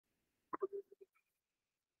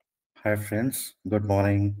Hi, friends. Good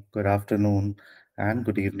morning, good afternoon, and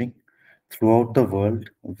good evening. Throughout the world,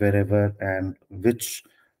 wherever and which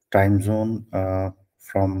time zone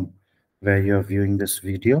from where you're viewing this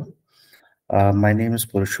video. My name is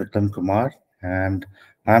Purushottam Kumar, and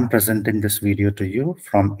I'm presenting this video to you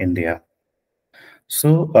from India.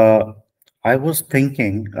 So, I was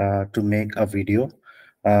thinking to make a video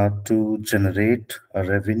to generate a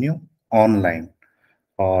revenue online,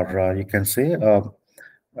 or you can say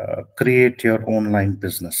create your online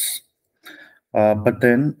business. But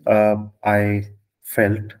then I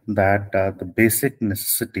felt that the basic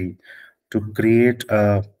necessity to create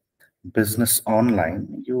a business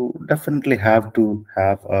online, you definitely have to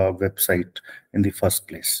have a website in the first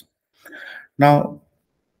place. Now,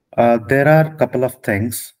 there are a couple of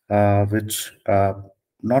things which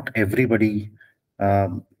not everybody,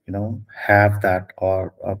 have that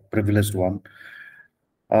or a privileged one.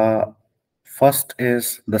 Uh, First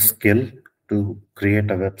is the skill to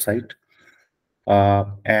create a website,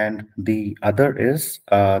 and the other is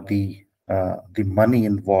the money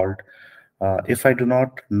involved. If I do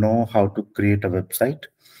not know how to create a website,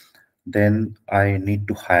 then I need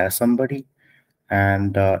to hire somebody,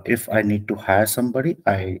 and if I need to hire somebody,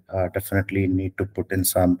 I definitely need to put in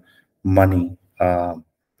some money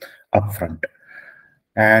upfront.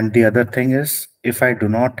 And the other thing is, if I do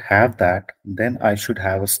not have that, then I should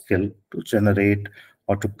have a skill to generate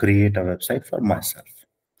or to create a website for myself.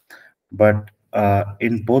 But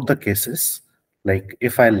in both the cases, like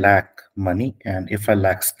if I lack money and if I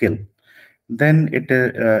lack skill, then it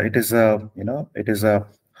is a it is a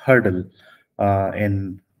hurdle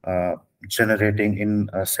in generating in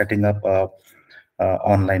setting up a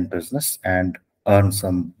online business and earn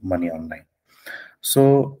some money online.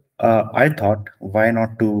 So I thought, why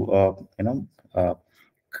not to uh,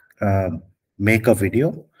 uh, make a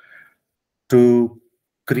video to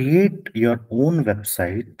create your own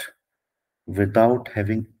website without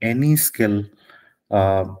having any skill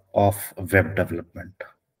of web development.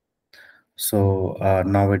 So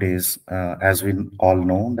nowadays, as we all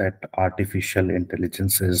know, that artificial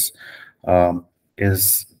intelligence is it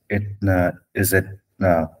is it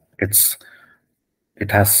it's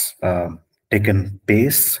it has taken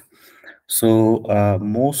pace. So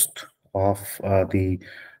most of the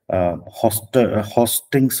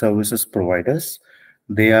hosting services providers,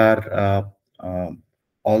 they are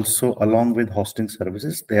also, along with hosting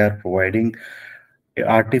services, they are providing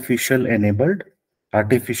artificial enabled,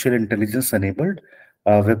 artificial intelligence enabled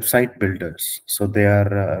website builders. So they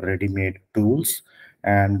are ready-made tools,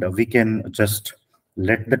 and we can just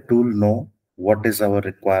let the tool know what is our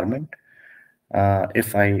requirement.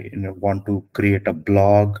 If I want to create a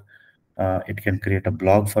blog, it can create a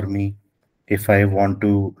blog for me. If I want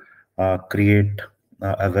to create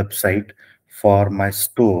a website for my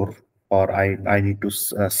store, or I need to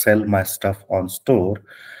sell my stuff on store,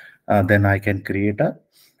 then I can create a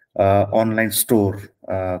online store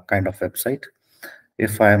kind of website.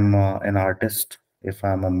 If I'm an artist, if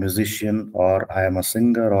I'm a musician, or I am a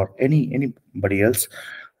singer, or anybody else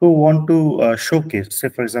who want to showcase, say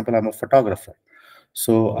for example, I'm a photographer,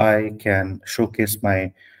 so I can showcase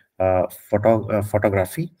my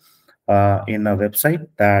photography in a website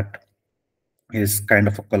that is kind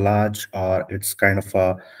of a collage, or it's kind of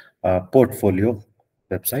a portfolio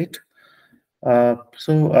website.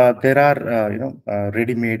 So there are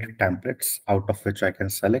ready-made templates out of which I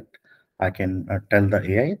can select. I can tell the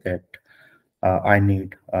AI that I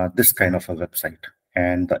need this kind of a website,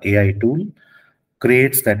 and the AI tool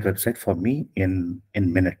creates that website for me in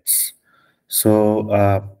minutes.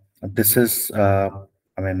 So this is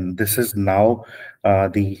this is now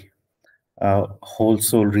the whole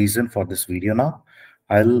sole reason for this video. Now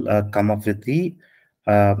I'll come up with the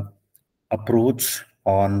uh, approach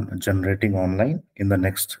on generating online in the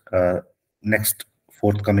next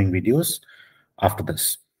forthcoming videos after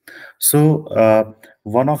this. So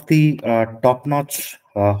one of the top-notch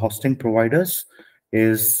hosting providers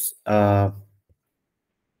is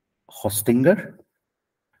Hostinger.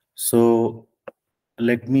 So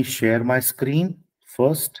let me share my screen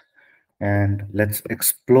first, and let's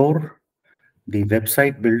explore the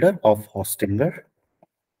website builder of Hostinger.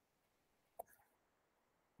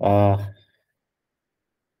 Uh,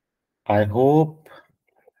 I hope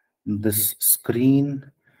this screen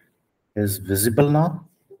is visible now.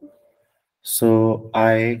 So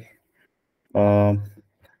I um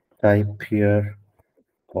type here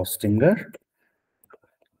Hostinger.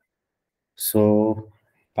 So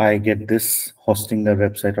I get this Hostinger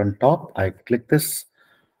website on top. I click this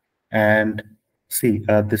and see,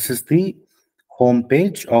 this is the home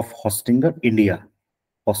page of Hostinger India.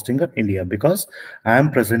 Hostinger India, because I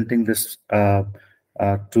am presenting this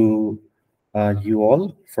to you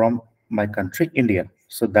all from my country, India.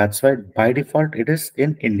 So that's why by default it is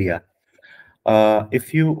in India.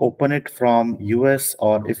 If you open it from US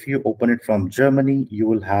or if you open it from Germany, you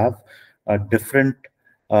will have a different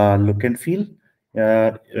look and feel,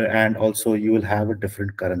 and also you will have a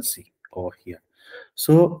different currency over here.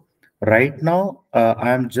 So right now,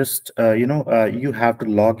 I'm just, you have to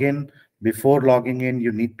log in. Before logging in,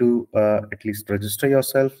 you need to at least register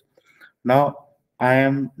yourself. Now, I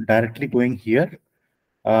am directly going here.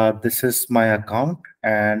 This is my account,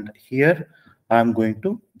 and here I'm going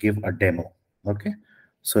to give a demo. Okay,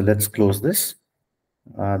 so let's close this.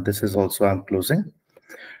 This is also I'm closing.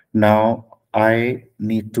 Now, I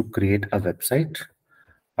need to create a website.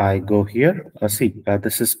 I go here. See,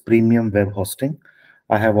 this is premium web hosting.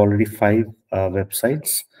 I have already 5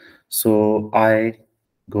 websites. So I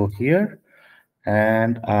go here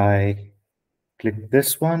and I click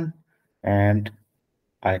this one and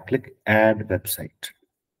I click add website.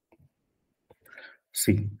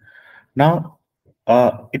 See, now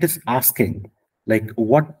it is asking like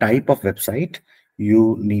what type of website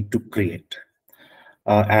you need to create.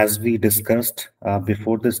 As we discussed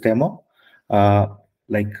before this demo, uh,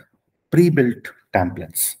 like pre-built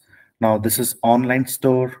templates. Now this is online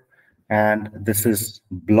store and this is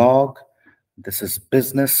blog, this is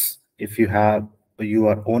business. If you are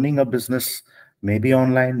owning a business, maybe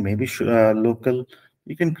online, maybe local,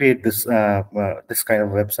 you can create this kind of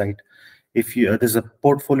website. If you there's a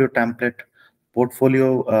portfolio template,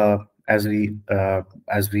 portfolio as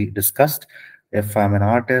we discussed, if I'm an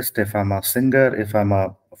artist, if I'm a singer, if I'm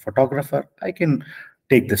a photographer, I can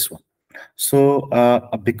take this one. So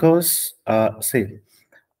because say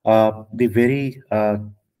the very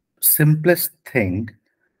simplest thing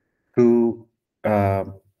to uh,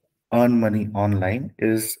 earn money online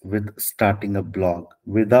is with starting a blog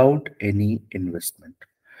without any investment.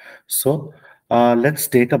 So let's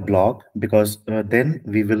take a blog, because then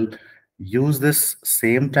we will use this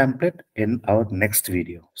same template in our next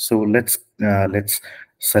video. So let's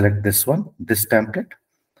select this one, this template.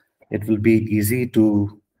 It will be easy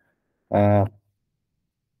to uh,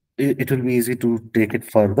 it will be easy to take it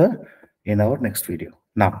further in our next video.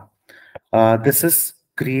 Now, this is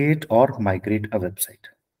create or migrate a website.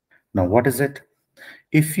 Now, what is it?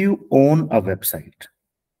 If you own a website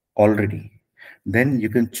already, then you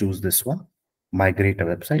can choose this one, migrate a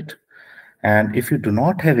website. And if you do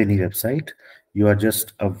not have any website, you are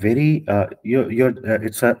just a very you're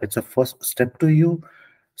it's a first step to you.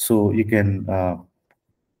 So you can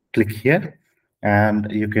click here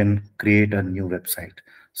and you can create a new website.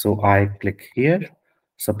 So I click here.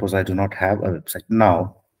 Suppose I do not have a website.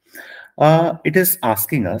 Now, it is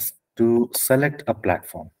asking us to select a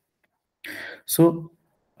platform. So,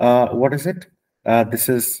 what is it? This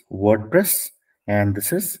is WordPress and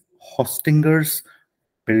this is Hostinger's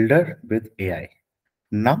Builder with AI.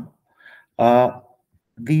 Now, uh,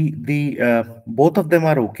 the both of them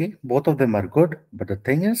are okay, both of them are good, but the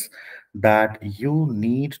thing is that you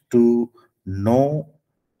need to know,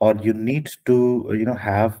 or you need to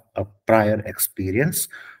have a prior experience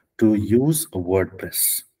to use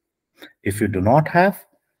WordPress. If you do not have,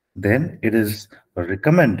 then it is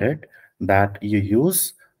recommended that you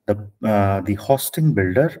use the hosting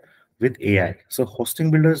builder with AI. So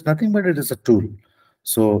hosting builder is nothing but it is a tool.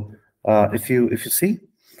 So if you see,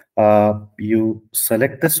 you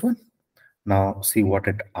select this one. Now see what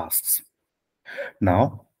it asks.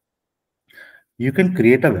 Now you can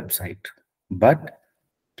create a website, but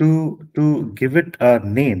to give it a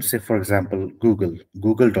name, say for example,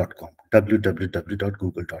 google.com,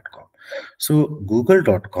 www.google.com. So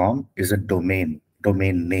google.com is a domain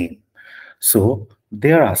name. So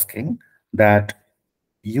they are asking that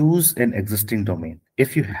use an existing domain.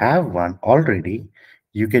 If you have one already,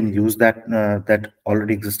 you can use that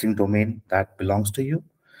already existing domain that belongs to you.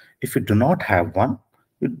 If you do not have one,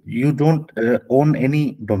 you don't own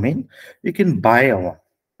any domain, you can buy a one,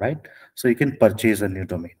 right? So you can purchase a new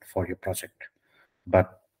domain for your project.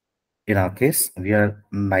 But in our case, we are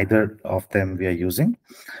neither of them we are using.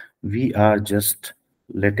 We are just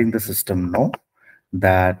letting the system know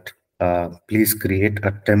that please create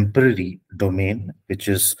a temporary domain which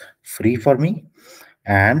is free for me,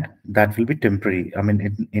 and that will be temporary. I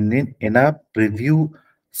mean, in a preview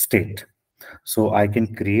state. So I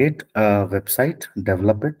can create a website,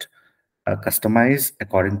 develop it, customize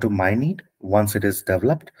according to my need. Once it is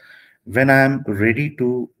developed, when I am ready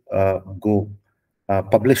to go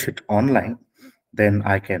publish it online, then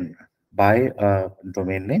I can buy a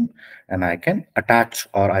domain name and I can attach,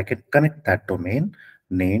 or I can connect that domain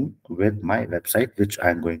name with my website, which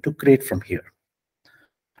I'm going to create from here.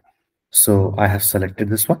 So I have selected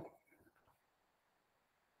this one.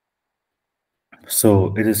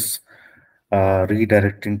 So it is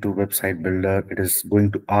redirecting to website builder. It is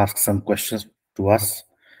going to ask some questions to us.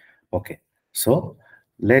 Okay, so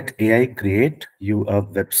let AI create you a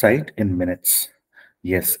website in minutes.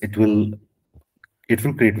 Yes, it will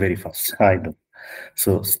create very fast. I know.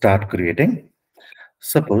 So start creating.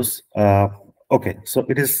 Suppose, okay, so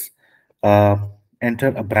it is uh, enter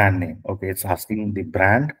a brand name. Okay, it's asking the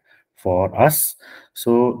brand for us.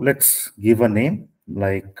 So let's give a name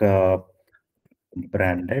like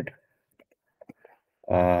branded,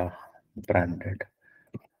 uh, branded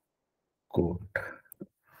coat.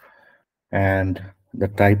 And the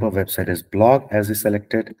type of website is blog as we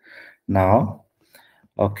selected. Now,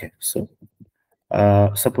 okay, so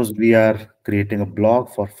suppose we are creating a blog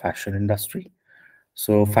for fashion industry.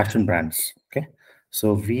 So fashion brands, okay.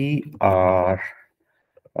 So uh,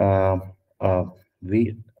 uh,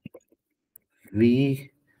 we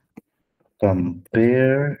we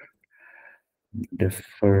compare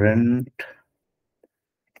different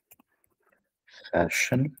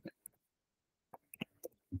fashion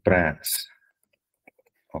brands.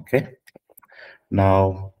 Okay.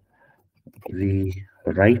 Now we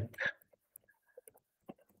write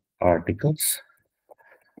articles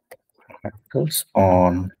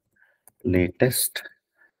on latest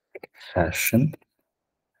fashion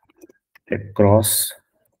across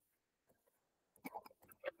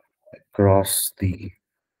the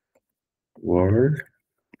world,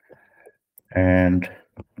 and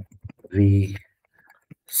we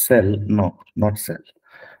sell, no, not sell,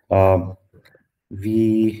 um,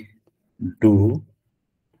 we do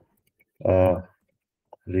a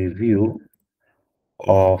review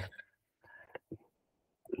of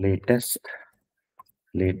latest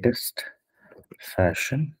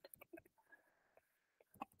fashion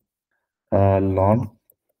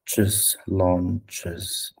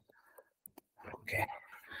launches. Okay,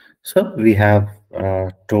 so we have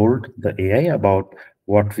told the AI about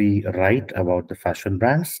what we write about the fashion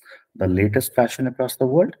brands, the latest fashion across the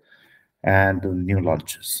world, and the new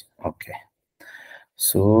launches. Okay,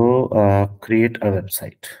 so create a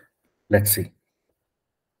website. Let's see.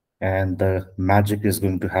 And the magic is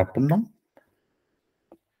going to happen now.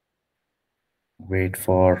 Wait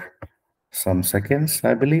for some seconds,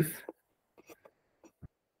 I believe.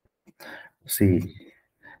 See,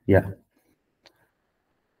 yeah,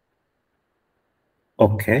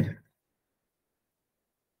 okay,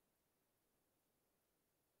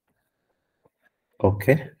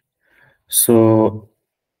 okay. So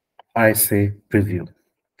I say preview.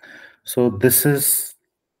 So this is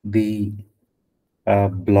the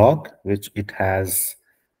blog which it has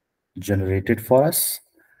generated for us.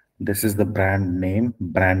 This is the brand name,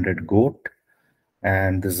 branded goat,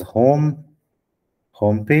 and this is home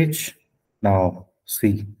page. Now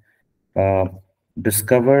see, uh,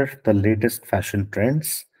 discover the latest fashion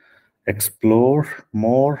trends, explore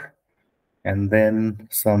more, and then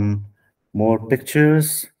some more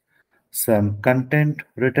pictures, some content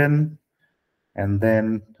written, and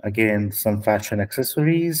then again some fashion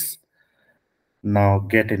accessories. Now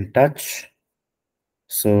get in touch.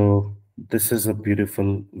 So this is a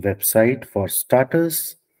beautiful website for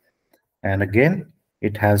starters. And again,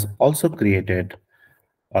 it has also created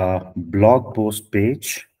a blog post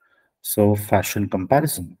page. So fashion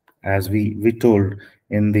comparison, as we told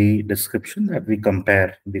in the description that we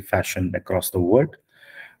compare the fashion across the world.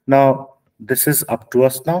 Now, this is up to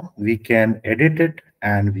us now. We can edit it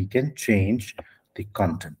and we can change the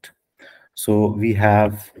content. So we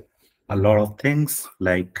have a lot of things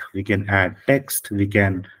like we can add text, we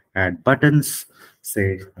can add buttons,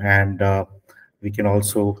 say, and we can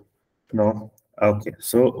also, okay.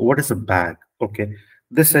 So what is a bag? Okay,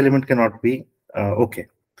 this element cannot be okay.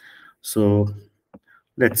 So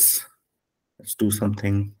let's do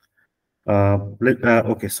something.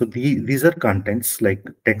 Okay, so these are contents like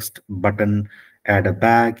text, button, add a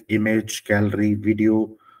bag, image, gallery,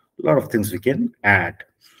 video, a lot of things we can add.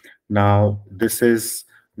 Now, this is,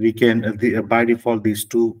 we can, by default, these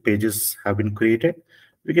two pages have been created.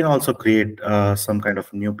 We can also create some kind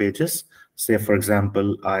of new pages. Say, for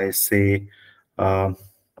example, I say uh,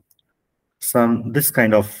 this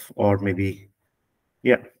kind of, or maybe,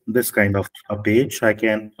 yeah, this kind of a page I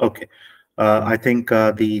can, okay. I think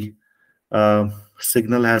the uh,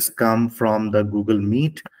 signal has come from the Google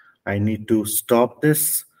Meet. I need to stop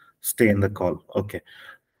this, stay in the call. Okay.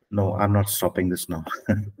 No, I'm not stopping this now.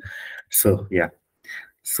 So, yeah.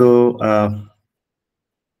 So,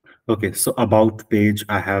 okay, so about page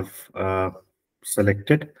I have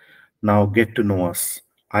selected. Now get to know us.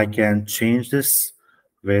 I can change this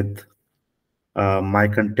with my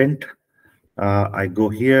content. I go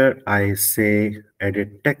here, I say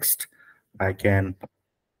edit text. I can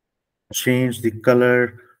change the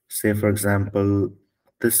color, say for example,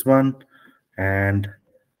 this one. And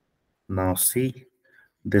now see,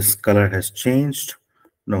 this color has changed.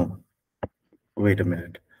 No, wait a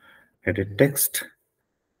minute. Edit text,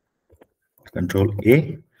 Control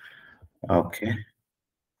A. Okay.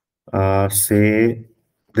 Say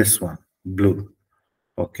this one, blue.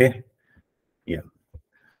 Okay. Yeah.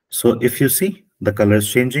 So if you see the color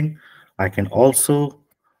is changing, I can also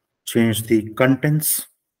change the contents.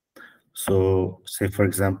 So say for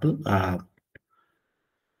example,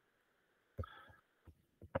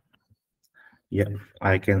 yeah,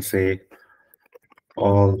 I can say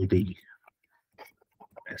all the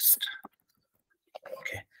best.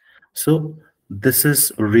 Okay. So this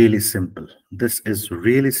is really simple. This is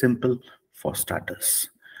really simple for starters.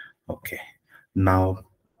 Okay. Now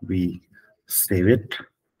we save it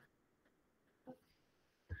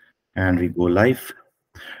and we go live.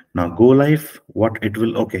 Now go live, what it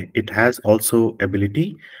will, okay, it has also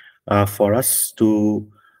ability for us to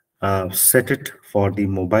set it for the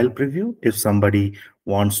mobile preview. If somebody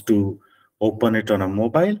wants to open it on a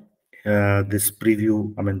mobile, this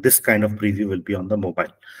preview, I mean, this kind of preview will be on the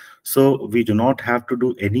mobile. So we do not have to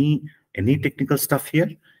do any technical stuff here,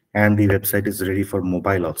 and the website is ready for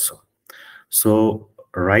mobile also. So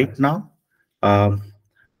right now, um,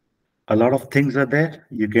 a lot of things are there.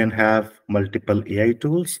 You can have multiple AI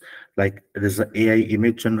tools, like there's an AI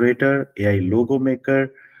image generator, AI logo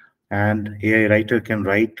maker, and AI writer can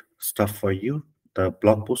write stuff for you, the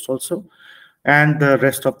blog post also. And the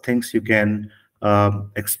rest of things you can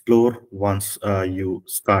explore once you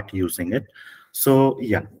start using it. So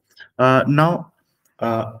yeah, now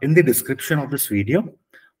in the description of this video,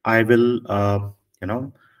 I will, you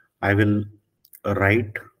know, I will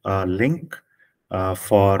write a link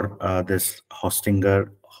for this hosting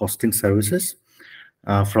services.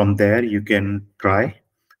 From there, you can try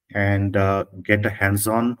and get a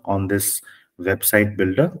hands-on on this website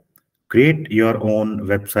builder. Create your own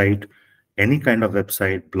website, any kind of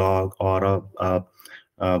website, blog, or a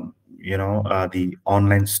the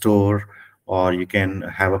online store, or you can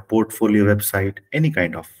have a portfolio website, any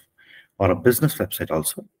kind of, or a business website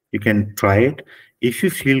also. You can try it. If you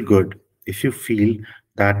feel good, if you feel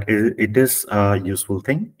that it is a useful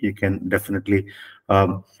thing, you can definitely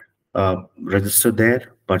register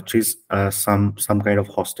there, purchase some kind of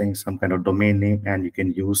hosting, some kind of domain name, and you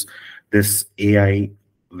can use this AI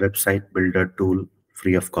website builder tool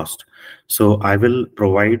free of cost. So I will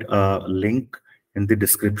provide a link in the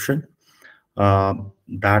description uh,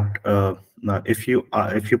 that if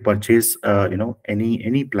you purchase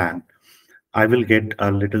any plan, I will get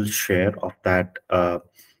a little share of that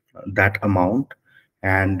amount,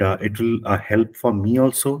 and it will help for me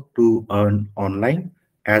also to earn online.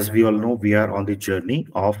 As we all know, we are on the journey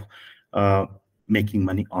of uh, making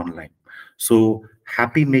money online. So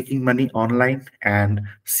happy making money online, and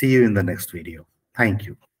see you in the next video. Thank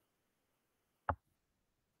you.